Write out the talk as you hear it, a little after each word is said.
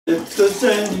If there's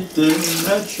anything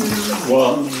that you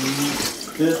want,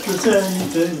 if there's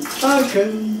anything I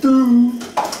can do,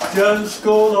 just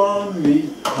call on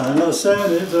me and I'll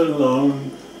send it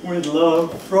along with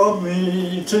love from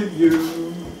me to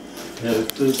you.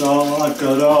 If there's I've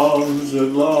got arms that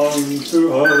long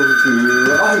to hold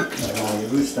you. Okay,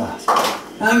 who's that?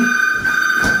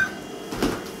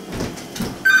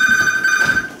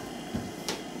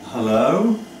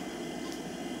 Hello?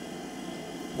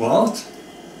 What?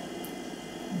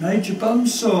 Made your bum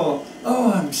sore?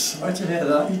 Oh, I'm sorry to hear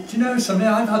that. Do you know something?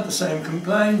 I've had the same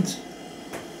complaint.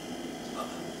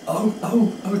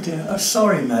 Oh dear. Oh,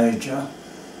 sorry, Major.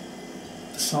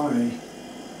 Sorry.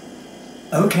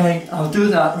 Okay, I'll do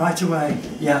that right away.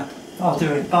 Yeah, I'll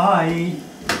do it. Bye.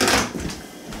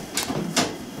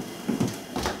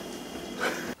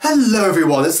 Hello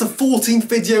everyone, it's the 14th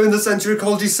video in the Sensory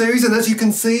Ecology series, and as you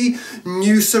can see,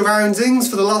 new surroundings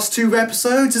for the last 2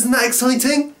 episodes. Isn't that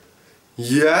exciting?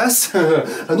 Yes,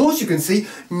 and also you can see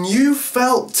new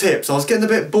felt tips. I was getting a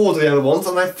bit bored of the other ones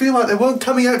and I feel like they weren't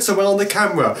coming out so well on the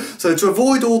camera. So to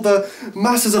avoid all the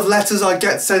masses of letters I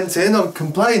get sent in, I'm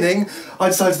complaining, I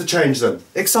decided to change them.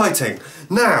 Exciting.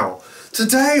 Now,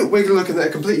 today we're looking at a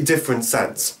completely different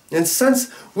sense. In a sense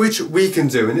which we can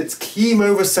do, and it's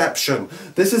chemoreception.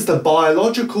 This is the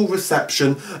biological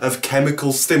reception of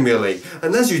chemical stimuli.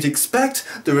 And as you'd expect,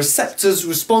 the receptors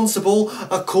responsible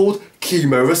are called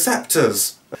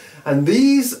chemoreceptors. And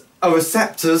these are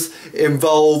receptors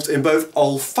involved in both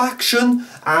olfaction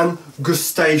and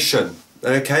gustation.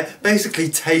 Okay, basically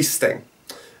tasting.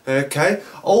 Okay,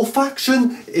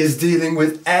 olfaction is dealing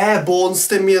with airborne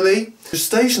stimuli.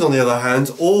 Gustation, on the other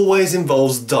hand, always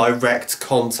involves direct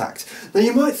contact. Now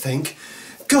you might think,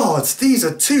 God, these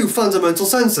are 2 fundamental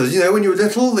senses. You know, when you were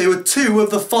little, they were 2 of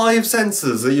the 5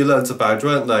 senses that you learnt about,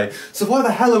 weren't they? So why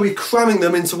the hell are we cramming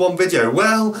them into one video?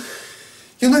 Well,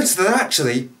 you'll notice they're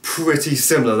actually pretty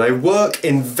similar. They work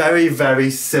in very, very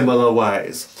similar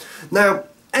ways. Now,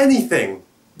 anything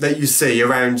that you see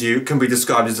around you can be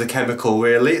described as a chemical,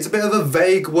 really. It's a bit of a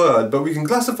vague word, but we can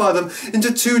classify them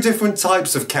into 2 different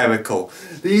types of chemical.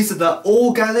 These are the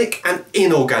organic and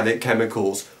inorganic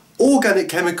chemicals. Organic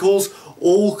chemicals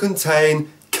all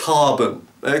contain carbon,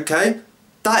 okay?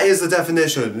 That is the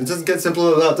definition. It doesn't get simpler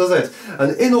than that, does it?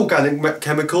 And inorganic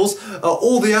chemicals are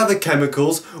all the other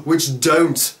chemicals which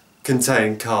don't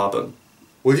contain carbon.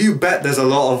 Well, you bet there's a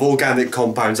lot of organic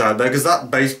compounds out there, because that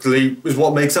basically is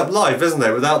what makes up life, isn't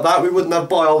it? Without that, we wouldn't have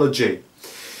biology.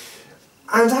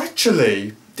 And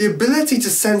actually, the ability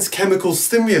to sense chemical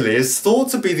stimuli is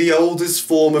thought to be the oldest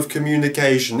form of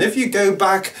communication. If you go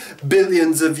back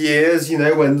billions of years, you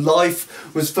know, when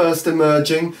life was first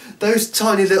emerging, those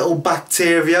tiny little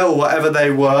bacteria, or whatever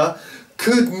they were,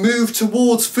 could move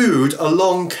towards food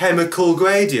along chemical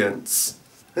gradients.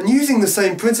 And using the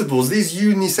same principles, these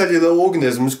unicellular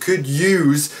organisms could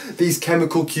use these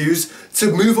chemical cues to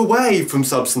move away from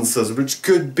substances which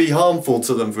could be harmful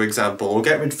to them, for example, or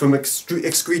get rid from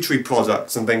excretory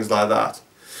products and things like that.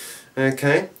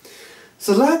 Okay,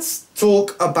 so let's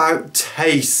talk about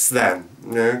taste then.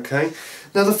 Okay,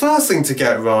 now the first thing to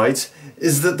get right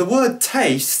is that the word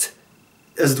taste,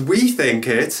 as we think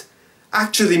it,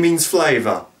 actually means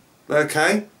flavour.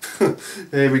 Okay,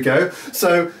 here we go.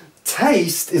 So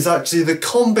taste is actually the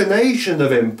combination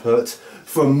of input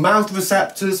from mouth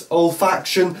receptors,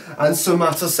 olfaction and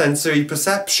somatosensory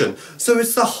perception. So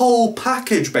it's the whole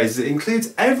package basically. It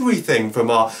includes everything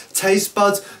from our taste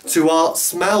buds to our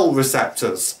smell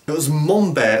receptors. It was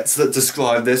Monbert that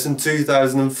described this in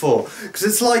 2004. Because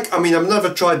it's like, I mean, I've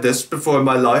never tried this before in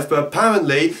my life, but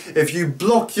apparently if you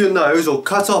block your nose or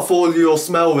cut off all your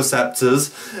smell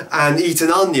receptors and eat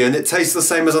an onion, it tastes the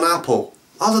same as an apple.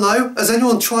 I don't know, has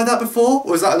anyone tried that before?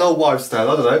 Or is that an old wives' tale?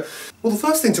 I don't know. Well, the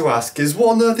first thing to ask is,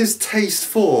 what on earth is taste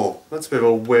for? That's a bit of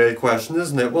a weird question,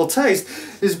 isn't it? Well, taste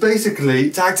is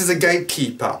basically to act as a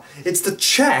gatekeeper. It's to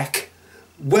check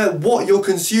what you're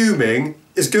consuming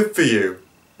is good for you.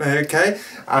 Okay?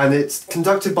 And it's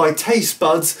conducted by taste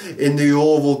buds in the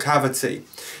oral cavity.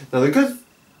 Now, the good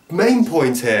main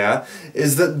point here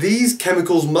is that these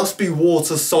chemicals must be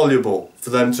water soluble for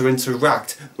them to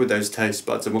interact with those taste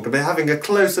buds, and we're going to be having a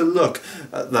closer look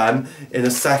at them in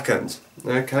a second.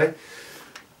 Okay,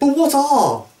 but what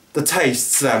are the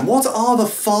tastes then? What are the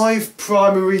 5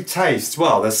 primary tastes?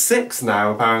 Well, there's 6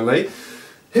 now apparently.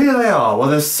 Here they are. Well,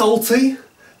 there's salty,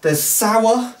 there's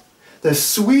sour, there's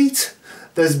sweet,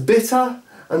 there's bitter,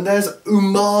 and there's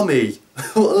umami.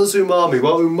 What is umami?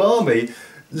 Well, umami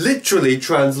literally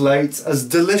translates as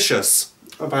delicious.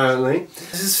 apparently.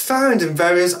 This is found in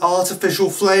various artificial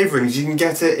flavourings. You can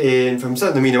get it in from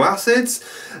certain amino acids,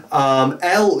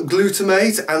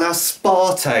 L-glutamate and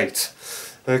aspartate.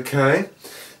 Okay.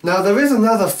 Now there is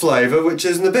another flavour which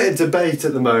is in a bit of debate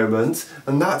at the moment,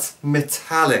 and that's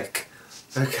metallic.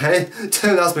 Okay,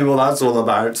 don't ask me what that's all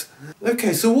about.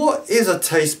 Okay, so what is a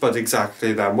taste bud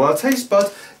exactly then? Well, a taste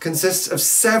bud consists of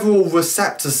several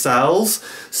receptor cells.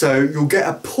 So you'll get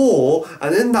a pore,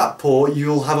 and in that pore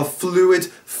you'll have a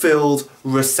fluid-filled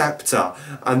receptor.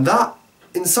 And that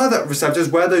inside that receptor is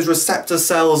where those receptor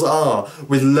cells are,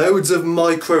 with loads of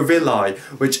microvilli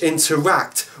which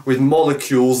interact with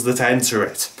molecules that enter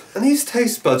it. And these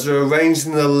taste buds are arranged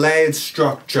in a layered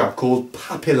structure called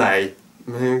papillae.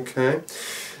 Okay.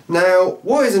 Now,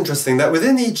 what is interesting that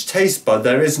within each taste bud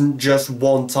there isn't just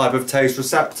one type of taste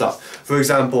receptor. For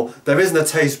example, there isn't a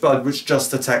taste bud which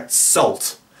just detects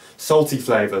salty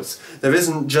flavours. There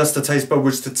isn't just a taste bud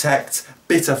which detects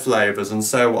bitter flavours and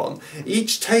so on.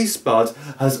 Each taste bud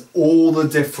has all the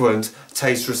different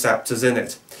taste receptors in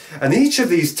it. And each of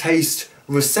these taste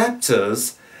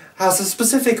receptors has a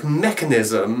specific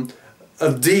mechanism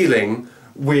of dealing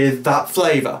with that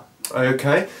flavour.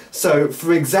 Okay, so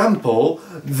for example,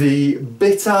 the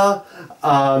bitter,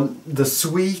 the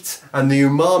sweet and the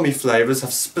umami flavours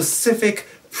have specific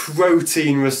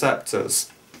protein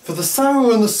receptors. For the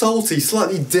sour and the salty,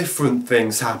 slightly different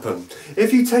things happen.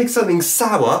 If you take something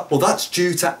sour, well, that's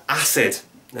due to acid.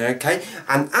 Okay,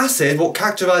 and acid, what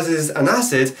characterises an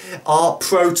acid are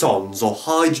protons or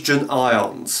hydrogen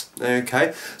ions.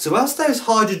 Okay, so as those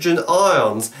hydrogen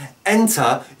ions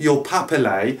enter your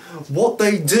papillae, what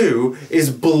they do is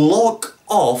block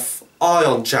off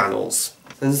ion channels.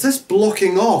 And it's this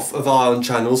blocking off of ion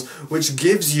channels which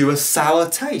gives you a sour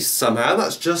taste somehow.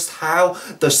 That's just how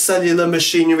the cellular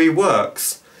machinery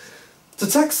works. To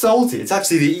detect salty, it's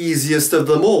actually the easiest of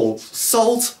them all.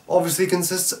 Salt obviously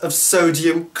consists of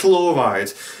sodium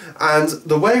chloride, and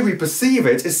the way we perceive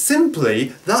it is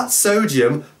simply that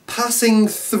sodium passing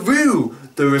through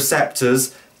the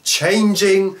receptors,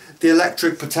 changing the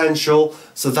electric potential,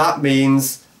 so that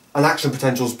means an action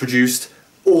potential is produced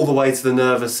all the way to the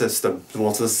nervous system,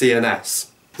 or to the CNS.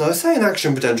 Now I say an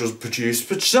action potential is produced,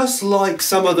 but just like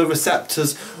some of the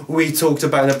receptors we talked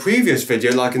about in a previous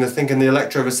video, like in the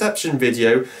electroreception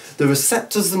video, the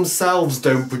receptors themselves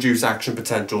don't produce action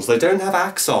potentials, they don't have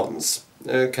axons.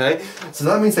 Okay, so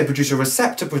that means they produce a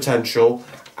receptor potential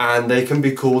and they can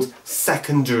be called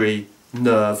secondary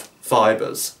nerve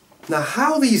fibres. Now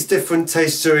how these different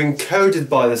tastes are encoded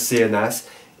by the CNS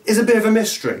is a bit of a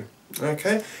mystery.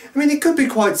 Okay, I mean it could be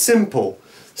quite simple.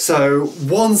 So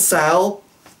one cell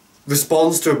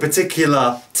responds to a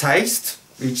particular taste,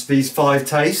 each of these 5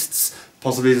 tastes,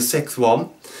 possibly the 6th one,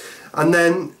 and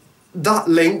then that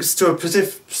links to a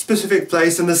specific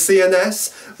place in the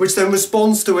CNS which then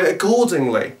responds to it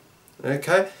accordingly.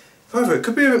 Okay? However, it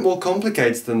could be a bit more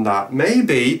complicated than that.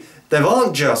 Maybe there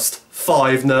aren't just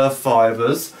 5 nerve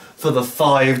fibres for the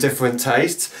 5 different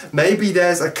tastes. Maybe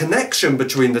there's a connection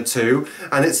between the two,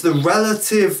 and it's the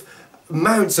relative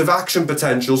amounts of action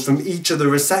potentials from each of the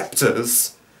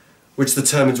receptors which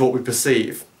determines what we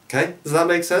perceive. Okay, does that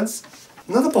make sense?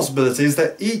 Another possibility is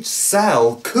that each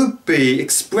cell could be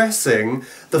expressing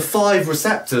the 5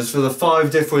 receptors for the 5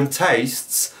 different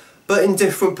tastes, but in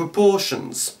different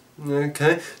proportions.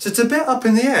 Okay, so it's a bit up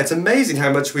in the air. It's amazing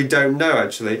how much we don't know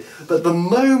actually, but at the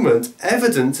moment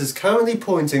evidence is currently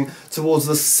pointing towards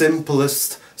the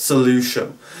simplest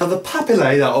solution. Now the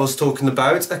papillae that I was talking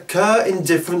about occur in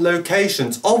different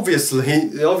locations. Obviously,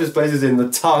 the obvious place is in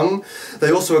the tongue. They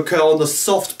also occur on the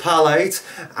soft palate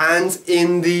and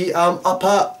in the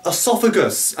upper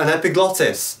esophagus and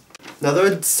epiglottis. Now there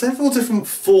are several different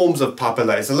forms of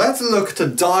papillae, so let's look at a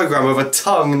diagram of a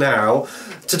tongue now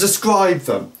to describe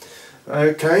them.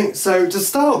 Okay, so to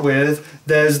start with,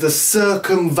 there's the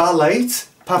circumvallate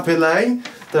papillae.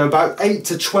 There are about 8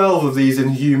 to 12 of these in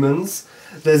humans.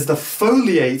 There's the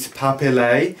foliate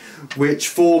papillae, which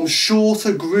form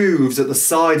shorter grooves at the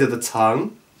side of the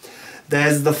tongue.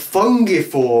 There's the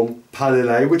fungiform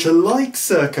papillae, which are like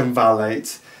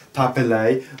circumvallate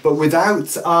papillae, but without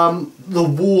the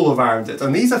wall around it.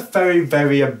 And these are very,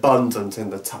 very abundant in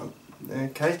the tongue.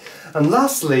 Okay, and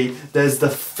lastly, there's the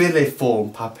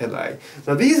filiform papillae.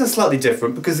 Now these are slightly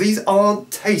different because these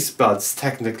aren't taste buds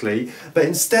technically, but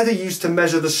instead are used to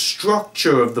measure the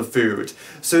structure of the food.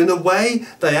 So in a way,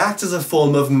 they act as a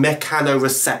form of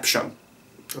mechanoreception.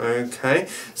 Okay,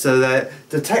 so they're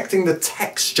detecting the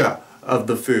texture of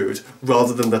the food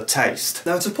rather than the taste.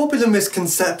 Now it's a popular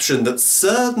misconception that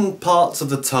certain parts of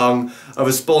the tongue are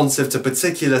responsive to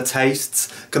particular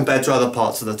tastes compared to other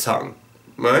parts of the tongue.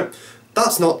 Right?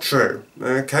 That's not true,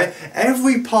 okay?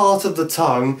 Every part of the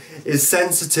tongue is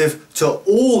sensitive to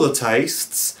all the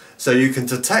tastes, so you can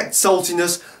detect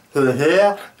saltiness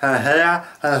here,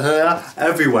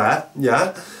 everywhere,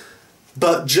 yeah?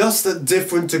 But just at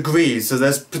different degrees. So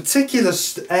there's particular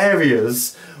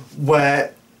areas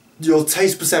where your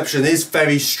taste perception is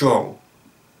very strong.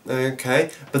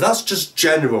 Okay, but that's just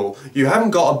general. You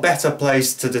haven't got a better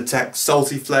place to detect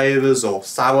salty flavours or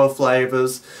sour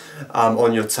flavours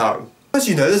on your tongue. As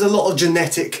you know, there's a lot of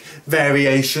genetic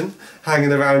variation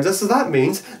hanging around us, so that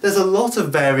means there's a lot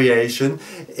of variation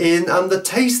in the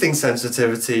tasting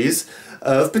sensitivities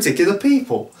of particular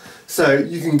people. So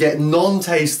you can get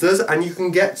non-tasters and you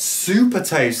can get super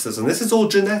tasters, and this is all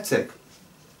genetic.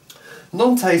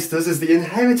 Non-tasters is the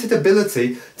inherited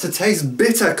ability to taste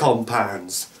bitter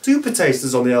compounds. Super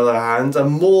tasters, on the other hand, are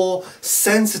more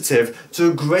sensitive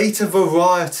to a greater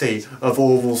variety of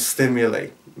oral stimuli.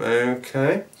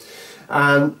 Okay?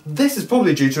 And this is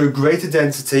probably due to a greater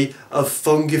density of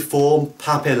fungiform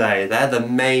papillae. They're the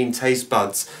main taste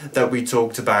buds that we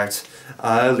talked about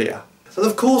earlier. And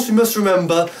of course we must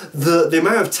remember that the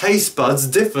amount of taste buds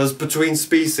differs between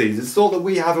species. It's thought that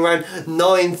we have around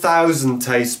 9,000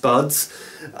 taste buds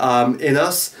in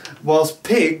us, whilst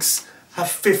pigs have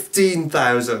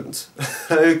 15,000.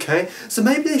 Okay, so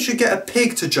maybe they should get a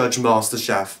pig to judge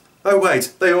MasterChef. Oh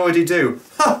wait, they already do.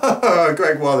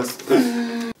 Greg Wallace.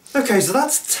 Okay, so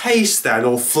that's taste then,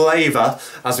 or flavour,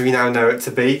 as we now know it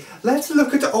to be. Let's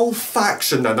look at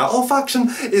olfaction then. Now,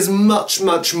 olfaction is much,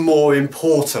 much more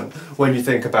important when you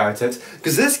think about it,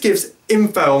 because this gives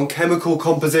info on chemical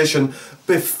composition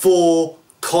before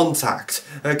contact.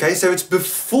 Okay, so it's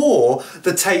before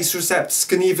the taste receptors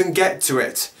can even get to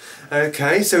it.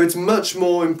 Okay, so it's much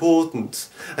more important,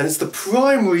 and it's the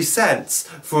primary sense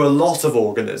for a lot of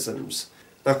organisms.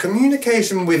 Now,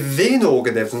 communication within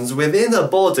organisms, within a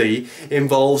body,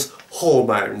 involves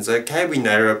hormones, okay? We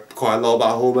know quite a lot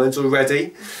about hormones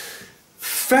already.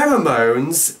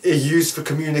 Pheromones are used for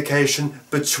communication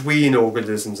between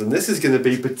organisms, and this is going to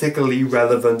be particularly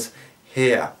relevant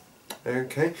here,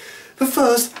 okay? But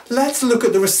first, let's look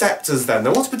at the receptors then.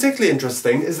 Now, what's particularly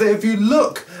interesting is that if you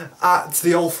look at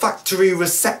the olfactory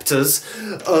receptors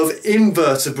of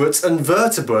invertebrates and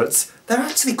vertebrates, they're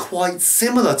actually quite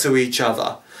similar to each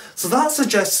other. So that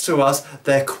suggests to us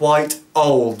they're quite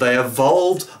old. They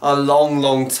evolved a long,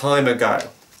 long time ago.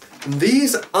 And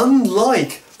these,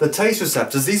 unlike the taste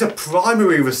receptors, these are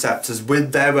primary receptors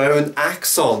with their own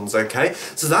axons, okay?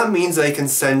 So that means they can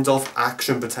send off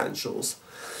action potentials.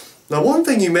 Now, one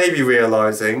thing you may be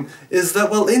realising is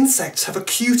that, well, insects have a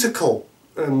cuticle,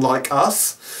 like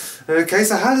us. Okay,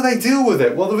 so how do they deal with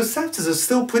it? Well, the receptors are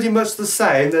still pretty much the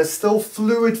same. They're still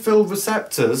fluid-filled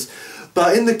receptors,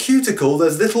 but in the cuticle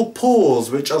there's little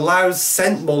pores which allows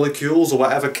scent molecules or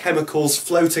whatever chemicals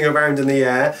floating around in the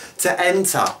air to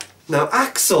enter. Now,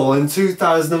 Axel in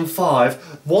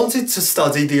 2005 wanted to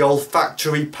study the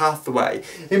olfactory pathway,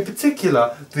 in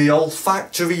particular the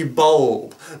olfactory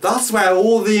bulb. That's where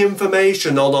all the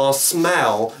information on our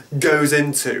smell goes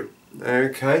into.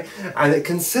 Okay, and it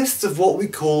consists of what we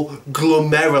call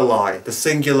glomeruli, the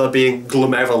singular being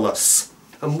glomerulus.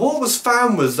 And what was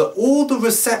found was that all the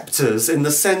receptors in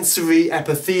the sensory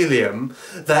epithelium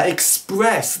that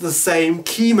express the same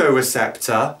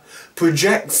chemoreceptor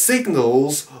project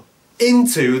signals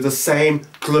into the same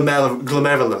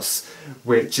glomerulus,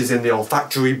 which is in the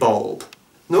olfactory bulb.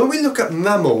 Now, when we look at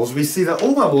mammals, we see that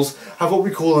all mammals have what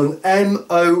we call an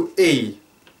MOE.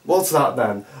 What's that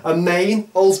then? A main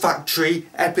olfactory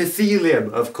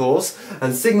epithelium, of course,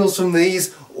 and signals from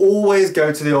these always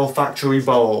go to the olfactory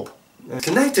bulb. They're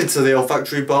connected to the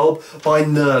olfactory bulb by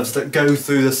nerves that go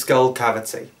through the skull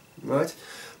cavity, right?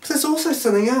 But there's also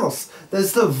something else.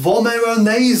 There's the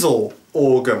vomeronasal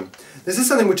organ. This is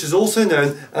something which is also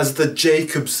known as the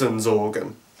Jacobson's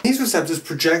organ. These receptors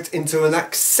project into an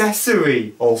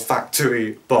accessory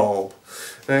olfactory bulb.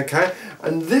 Okay,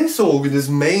 and this organ is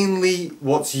mainly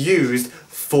what's used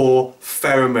for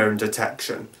pheromone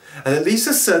detection. And it leads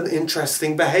to certain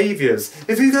interesting behaviours.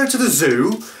 If you go to the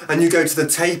zoo and you go to the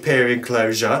tapir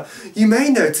enclosure, you may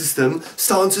notice them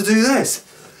starting to do this.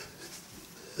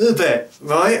 A bit,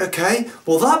 right? Okay,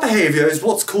 well, that behaviour is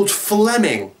what's called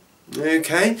phlegming.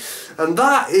 Okay, and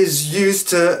that is used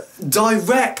to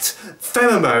direct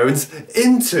pheromones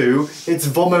into its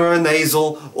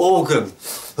vomeronasal organ.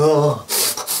 Oh.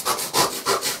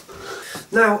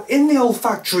 Now, in the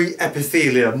olfactory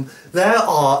epithelium, there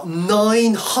are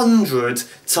 900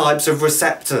 types of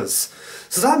receptors.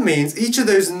 So that means each of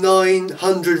those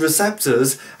 900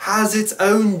 receptors has its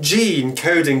own gene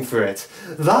coding for it.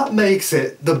 That makes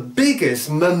it the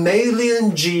biggest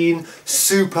mammalian gene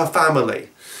superfamily.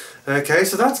 Okay,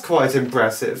 so that's quite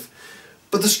impressive.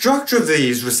 But the structure of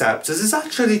these receptors is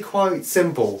actually quite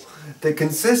simple. It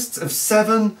consists of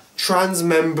 7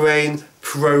 transmembrane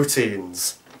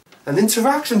proteins. And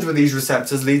interactions with these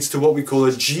receptors leads to what we call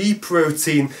a G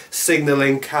protein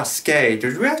signaling cascade,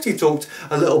 which we actually talked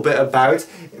a little bit about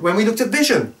when we looked at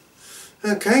vision.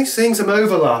 Okay, seeing some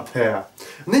overlap here.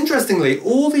 And interestingly,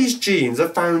 all these genes are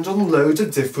found on loads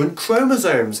of different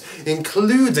chromosomes,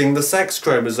 including the sex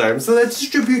chromosomes, so they're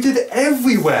distributed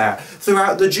everywhere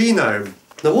throughout the genome.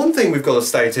 Now, one thing we've got to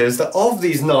state here is that of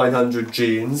these 900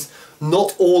 genes,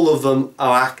 not all of them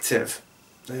are active.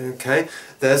 Okay,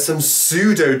 there's some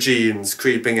pseudogenes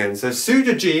creeping in. So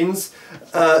pseudogenes,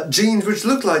 genes which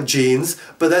look like genes,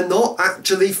 but they're not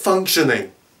actually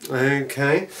functioning.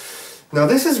 Okay, now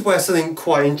this is where something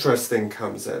quite interesting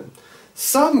comes in.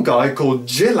 Some guy called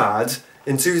Gillard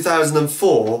in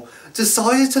 2004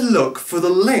 decided to look for the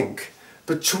link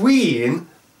between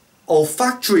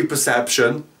olfactory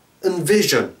perception and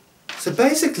vision. So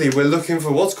basically we're looking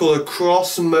for what's called a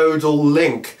cross-modal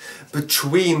link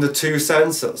between the two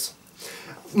sensors.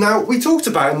 Now, we talked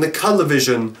about in the colour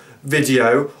vision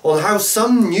video on how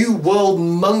some New World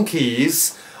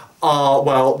monkeys are,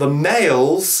 well, the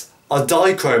males are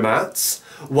dichromats,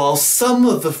 while some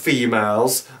of the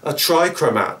females are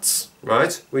trichromats,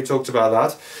 right? We talked about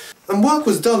that. And work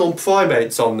was done on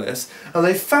primates on this, and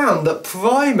they found that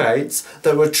primates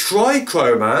that were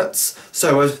trichromats,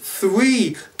 so as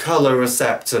 3 colour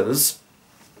receptors,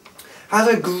 had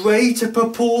a greater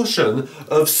proportion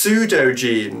of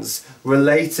pseudogenes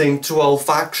relating to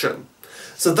olfaction.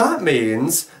 So that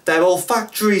means their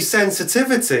olfactory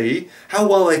sensitivity, how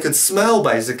well they could smell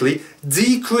basically,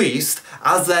 decreased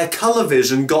as their colour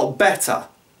vision got better.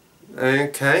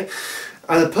 Okay?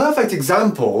 And a perfect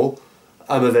example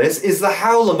of this is the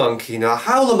howler monkey. Now,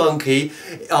 howler monkey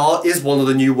is one of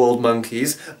the New World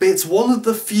monkeys, but it's one of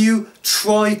the few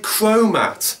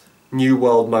trichromat New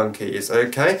World monkeys,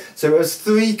 okay? So it has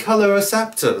 3 colour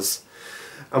receptors.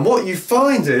 And what you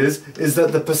find is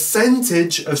that the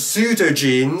percentage of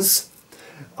pseudogenes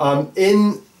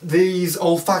in these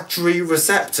olfactory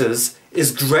receptors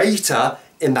is greater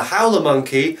in the howler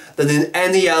monkey than in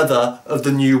any other of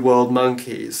the New World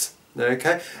monkeys.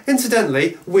 Okay?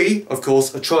 Incidentally, we, of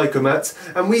course, are trichromats,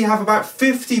 and we have about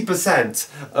 50%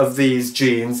 of these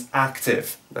genes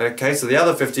active. Okay, so the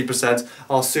other 50%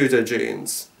 are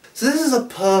pseudogenes. So this is a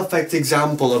perfect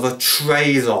example of a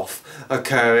trade-off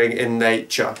occurring in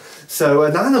nature. So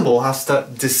an animal has to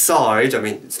decide, I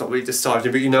mean, it's not really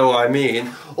deciding, but you know what I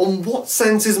mean, on what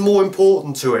sense is more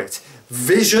important to it,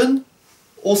 vision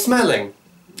or smelling.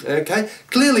 Okay,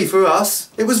 clearly for us,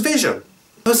 it was vision.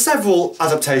 There are several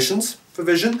adaptations for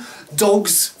vision.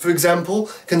 Dogs, for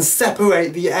example, can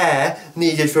separate the air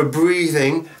needed for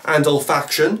breathing and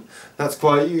olfaction. That's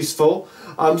quite useful.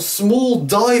 Small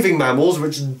diving mammals,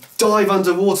 which dive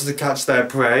underwater to catch their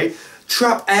prey,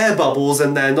 trap air bubbles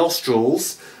in their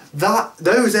nostrils.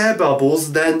 Those air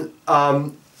bubbles then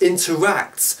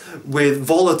interacts with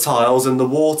volatiles in the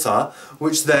water,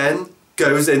 which then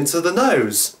goes into the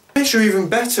nose. Fish are even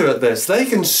better at this. They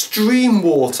can stream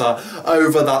water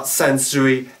over that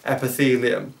sensory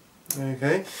epithelium.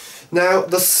 Okay. Now,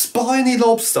 the spiny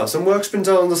lobster, some work's been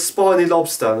done on the spiny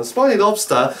lobster. The spiny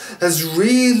lobster has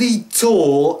really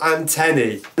tall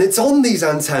antennae. And it's on these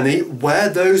antennae where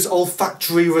those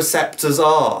olfactory receptors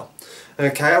are.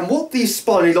 Okay, and what these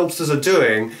spiny lobsters are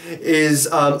doing is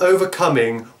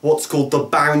overcoming what's called the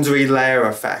boundary layer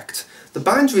effect. The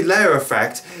boundary layer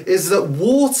effect is that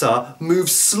water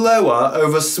moves slower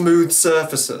over smooth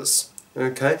surfaces.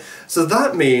 Okay, so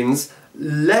that means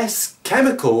less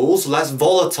chemicals, less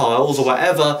volatiles or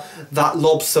whatever that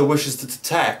lobster wishes to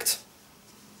detect.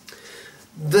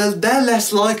 They're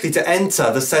less likely to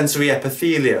enter the sensory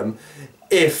epithelium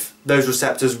if those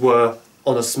receptors were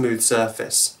on a smooth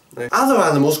surface. Other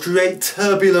animals create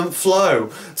turbulent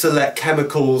flow to let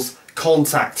chemicals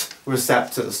contact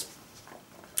receptors.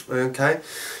 Okay,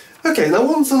 now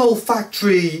once an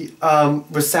olfactory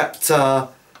receptor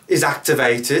is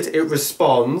activated, it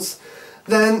responds,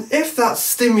 then if that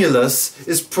stimulus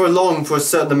is prolonged for a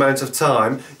certain amount of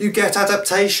time, you get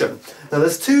adaptation. Now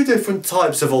there's 2 different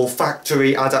types of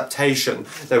olfactory adaptation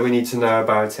that we need to know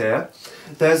about here.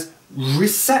 There's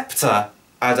receptor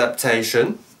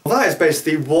adaptation. Well, that is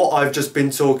basically what I've just been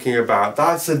talking about.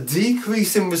 That's a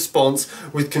decrease in response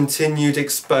with continued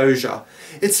exposure.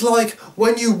 It's like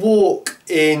when you walk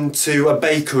into a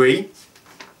bakery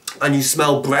and you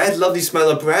smell bread, lovely smell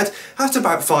of bread, after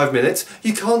about 5 minutes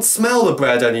you can't smell the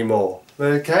bread anymore.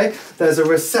 Okay, there's a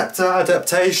receptor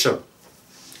adaptation.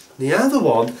 The other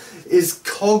one is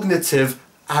cognitive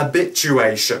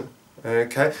habituation.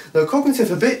 Okay, now cognitive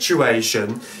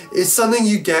habituation is something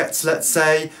you get, let's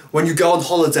say, when you go on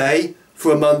holiday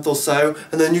for a month or so,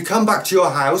 and then you come back to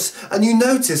your house and you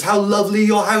notice how lovely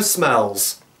your house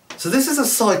smells. So this is a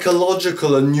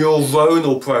psychological and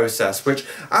neuronal process which,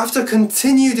 after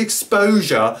continued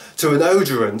exposure to an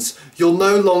odorant, you're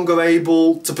no longer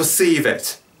able to perceive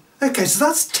it. Okay, so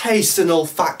that's taste and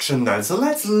olfaction then. So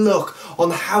let's look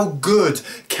on how good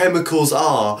chemicals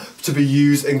are to be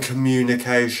used in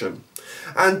communication.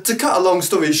 And to cut a long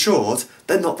story short,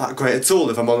 they're not that great at all,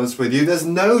 if I'm honest with you. There's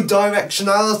no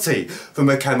directionality from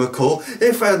a chemical.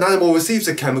 If an animal receives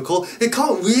a chemical, it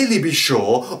can't really be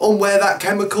sure on where that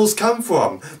chemical's come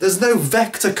from. There's no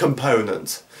vector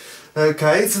component.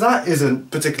 Okay, so that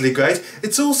isn't particularly great.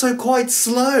 It's also quite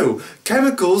slow.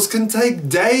 Chemicals can take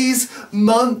days,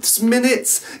 months,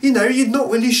 minutes. You know, you're not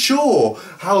really sure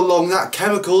how long that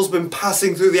chemical's been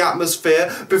passing through the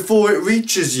atmosphere before it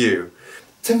reaches you.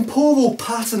 Temporal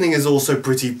patterning is also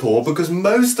pretty poor because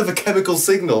most of a chemical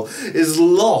signal is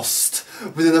lost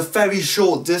within a very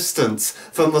short distance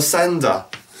from the sender.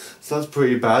 So that's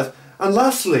pretty bad. And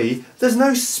lastly, there's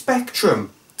no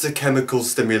spectrum to chemical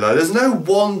stimuli. There's no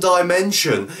one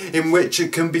dimension in which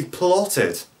it can be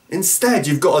plotted. Instead,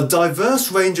 you've got a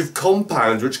diverse range of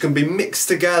compounds which can be mixed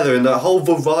together in a whole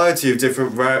variety of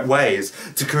different ways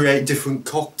to create different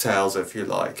cocktails, if you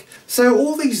like. So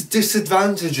all these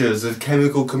disadvantages of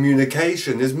chemical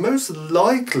communication is most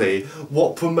likely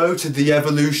what promoted the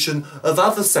evolution of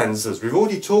other senses. We've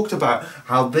already talked about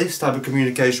how this type of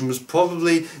communication is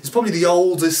probably the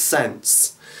oldest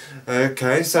sense.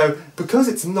 Okay, so because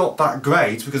it's not that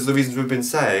great, because of the reasons we've been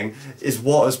saying, is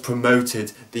what has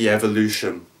promoted the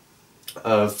evolution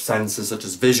of senses such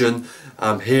as vision,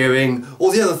 hearing,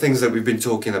 all the other things that we've been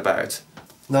talking about.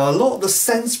 Now, a lot of the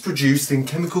sense produced in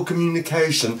chemical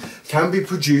communication can be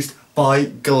produced by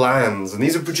glands, and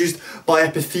these are produced by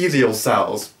epithelial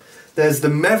cells. There's the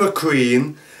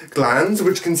merocrine glands,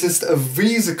 which consist of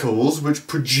vesicles which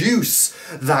produce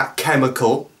that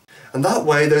chemical, and that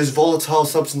way those volatile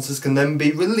substances can then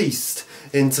be released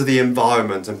into the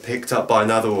environment and picked up by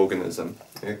another organism.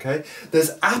 Okay?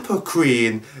 There's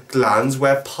apocrine glands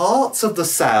where parts of the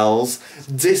cells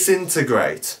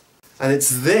disintegrate. And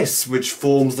it's this which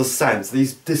forms the sense,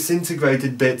 these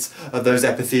disintegrated bits of those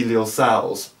epithelial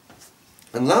cells.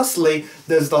 And lastly,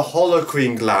 there's the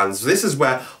holocrine glands. This is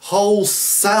where whole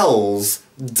cells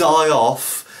die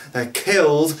off, they're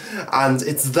killed, and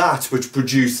it's that which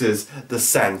produces the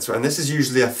scent. And this is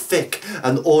usually a thick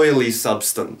and oily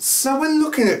substance. Now, when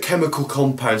looking at chemical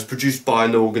compounds produced by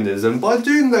an organism, by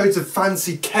doing loads of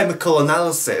fancy chemical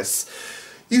analysis,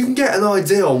 you can get an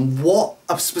idea on what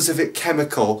a specific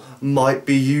chemical might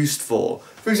be used for.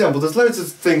 For example, there's loads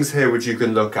of things here which you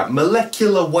can look at.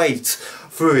 Molecular weight,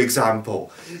 for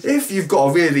example. If you've got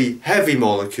a really heavy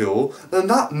molecule, then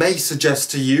that may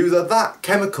suggest to you that that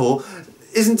chemical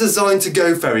isn't designed to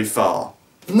go very far.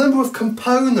 The number of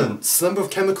components, the number of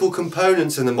chemical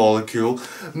components in the molecule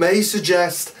may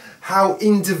suggest how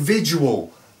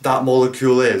individual that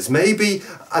molecule is. Maybe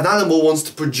an animal wants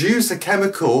to produce a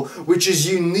chemical which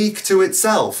is unique to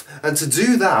itself, and to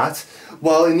do that,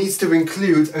 well, it needs to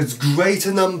include as great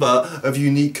a number of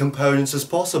unique components as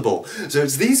possible. So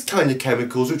it's these kind of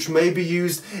chemicals which may be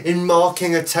used in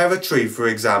marking a territory, for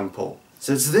example.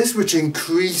 So it's this which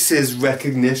increases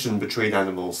recognition between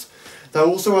animals. There are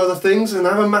also other things. An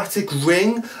aromatic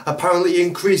ring apparently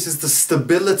increases the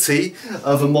stability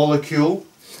of a molecule,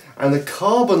 and the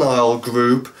carbonyl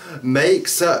group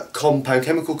makes a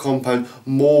chemical compound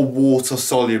more water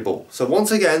soluble. So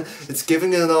once again, it's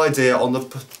giving an idea on the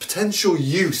potential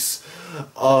use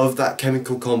of that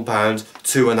chemical compound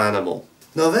to an animal.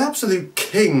 Now, the absolute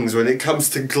kings when it comes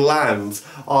to glands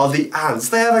are the ants.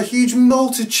 They have a huge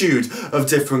multitude of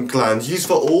different glands used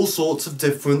for all sorts of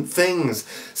different things.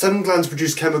 Some glands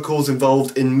produce chemicals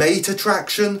involved in mate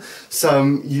attraction,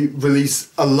 some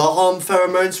release alarm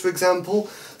pheromones, for example,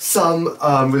 some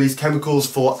release chemicals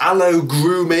for allo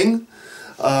grooming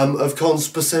of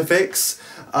conspecifics.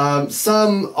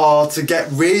 Some are to get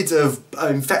rid of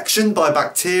infection by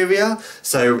bacteria,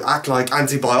 so act like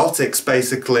antibiotics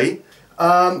basically.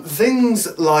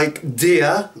 Things like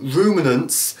deer,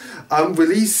 ruminants,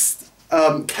 release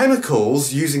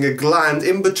chemicals using a gland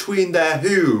in between their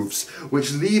hooves,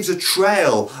 which leaves a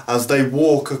trail as they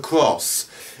walk across.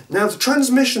 Now, the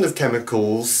transmission of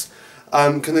chemicals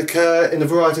can occur in a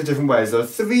variety of different ways. There are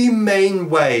three main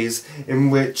ways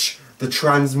in which the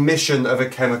transmission of a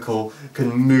chemical can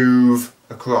move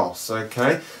across,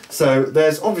 okay? So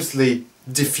there's obviously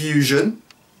diffusion.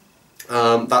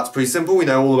 That's pretty simple, we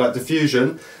know all about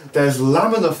diffusion. There's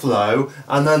laminar flow,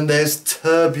 and then there's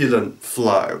turbulent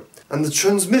flow. And the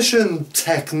transmission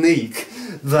technique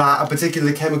that a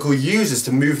particular chemical uses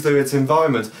to move through its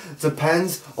environment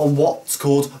depends on what's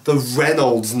called the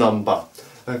Reynolds number.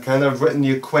 Okay, and I've written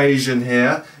the equation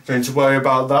here, don't you worry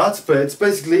about that, but it's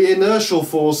basically inertial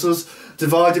forces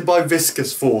divided by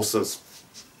viscous forces.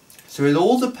 So it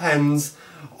all depends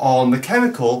on the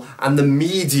chemical and the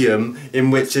medium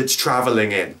in which it's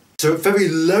travelling in. So at very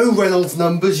low Reynolds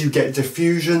numbers you get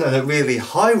diffusion, and at really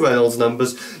high Reynolds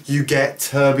numbers you get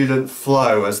turbulent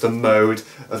flow as the mode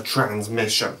of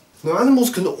transmission. Now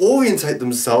animals can orientate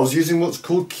themselves using what's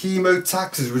called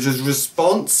chemotaxis, which is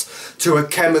response to a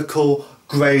chemical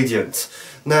gradient.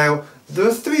 Now there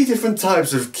are three different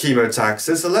types of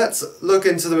chemotaxis, so let's look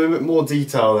into them in a bit more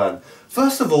detail then.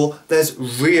 First of all, there's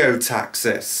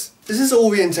rheotaxis. This is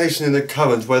orientation in a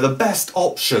current where the best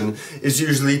option is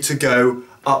usually to go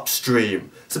upstream.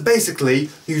 So basically,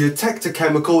 you detect a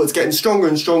chemical, it's getting stronger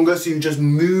and stronger, so you just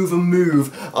move and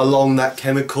move along that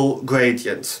chemical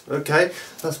gradient. Okay,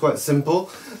 that's quite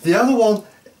simple. The other one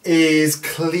is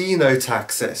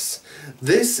clinotaxis.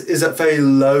 This is at very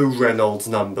low Reynolds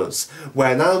numbers,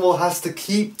 where an animal has to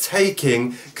keep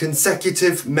taking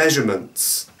consecutive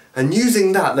measurements. And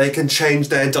using that, they can change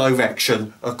their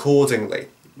direction accordingly.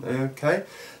 Okay,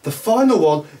 the final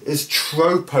one is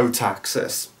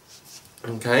tropotaxis.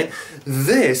 Okay,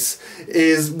 this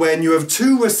is when you have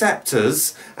two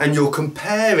receptors and you're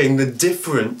comparing the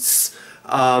difference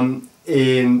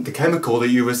in the chemical that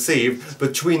you receive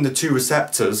between the two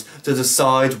receptors to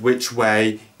decide which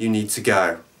way you need to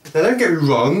go. Now don't get me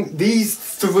wrong, these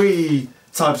three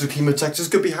types of chemotaxis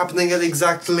could be happening at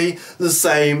exactly the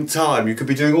same time. You could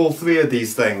be doing all three of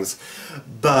these things,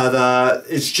 but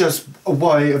it's just a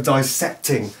way of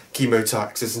dissecting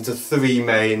chemotaxis into three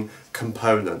main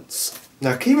components.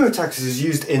 Now chemotaxis is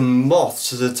used in moths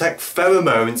to detect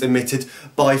pheromones emitted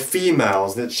by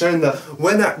females, and it's shown that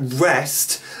when at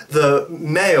rest the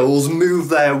males move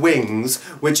their wings,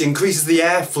 which increases the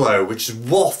airflow, which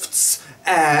wafts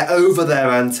air over their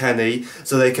antennae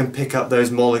so they can pick up those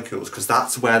molecules, because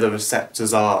that's where the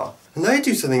receptors are. And they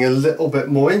do something a little bit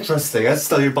more interesting, as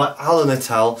studied by Allen et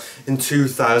al. In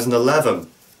 2011.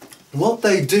 What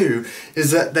they do is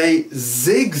that they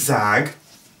zigzag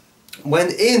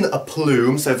when in a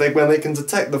plume, so when they can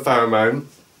detect the pheromone,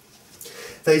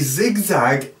 they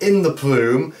zigzag in the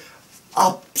plume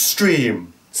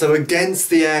upstream, so against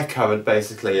the air current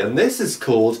basically, and this is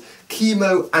called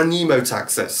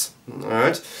chemoanemotaxis.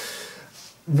 Alright.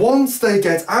 Once they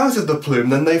get out of the plume,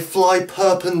 then they fly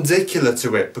perpendicular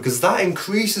to it, because that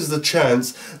increases the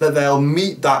chance that they'll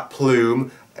meet that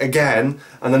plume again,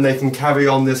 and then they can carry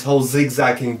on this whole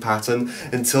zigzagging pattern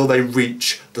until they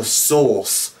reach the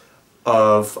source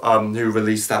of who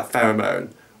released that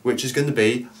pheromone, which is going to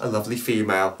be a lovely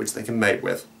female which they can mate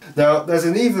with. Now there's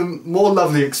an even more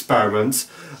lovely experiment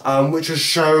which has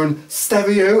shown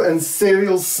stereo and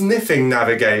serial sniffing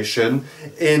navigation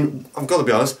in, I've got to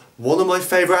be honest, one of my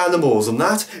favourite animals, and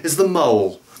that is the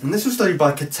mole. And this was studied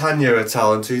by Catania et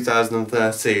al. In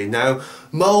 2013. Now,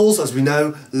 moles, as we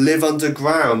know, live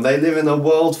underground. They live in a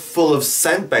world full of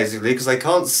scent, basically, because they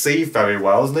can't see very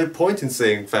well. There's no point in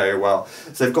seeing very well.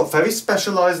 So they've got very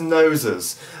specialised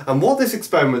noses. And what this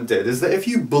experiment did is that if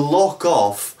you block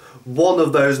off one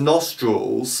of those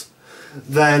nostrils,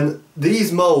 then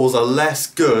these moles are less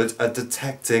good at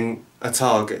detecting a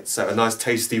target, so a nice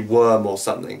tasty worm or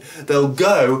something. They'll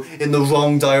go in the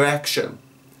wrong direction.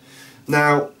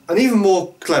 Now, an even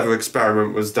more clever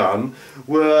experiment was done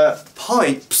where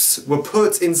pipes were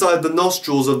put inside the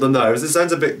nostrils of the nose. This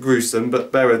sounds a bit gruesome,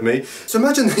 but bear with me. So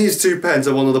imagine these two pens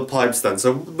are one of the pipes then.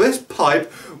 So this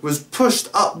pipe was pushed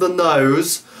up the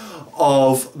nose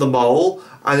of the mole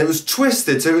and it was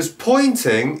twisted, so it was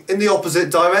pointing in the opposite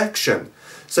direction.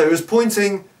 So it was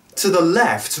pointing to the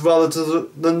left rather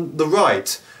than the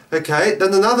right. Okay,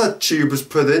 then another tube was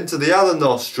put into the other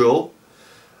nostril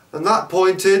and that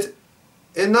pointed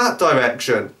in that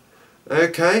direction.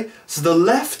 Okay, so the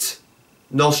left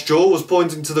nostril was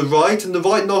pointing to the right and the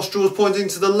right nostril was pointing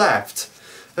to the left.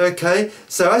 Okay,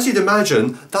 so as you'd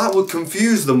imagine, that would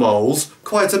confuse the moles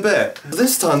quite a bit.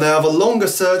 This time they have a longer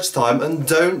search time and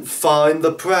don't find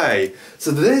the prey.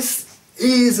 So this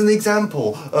is an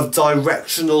example of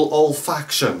directional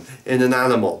olfaction in an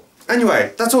animal.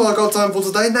 Anyway, that's all I've got time for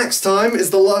today. Next time is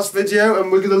the last video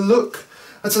and we're going to look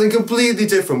at something completely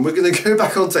different. We're going to go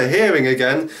back onto hearing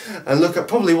again and look at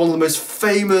probably one of the most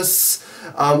famous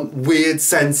weird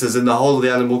sensors in the whole of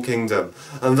the animal kingdom.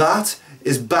 And that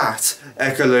is bat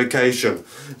echolocation.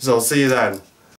 So I'll see you then.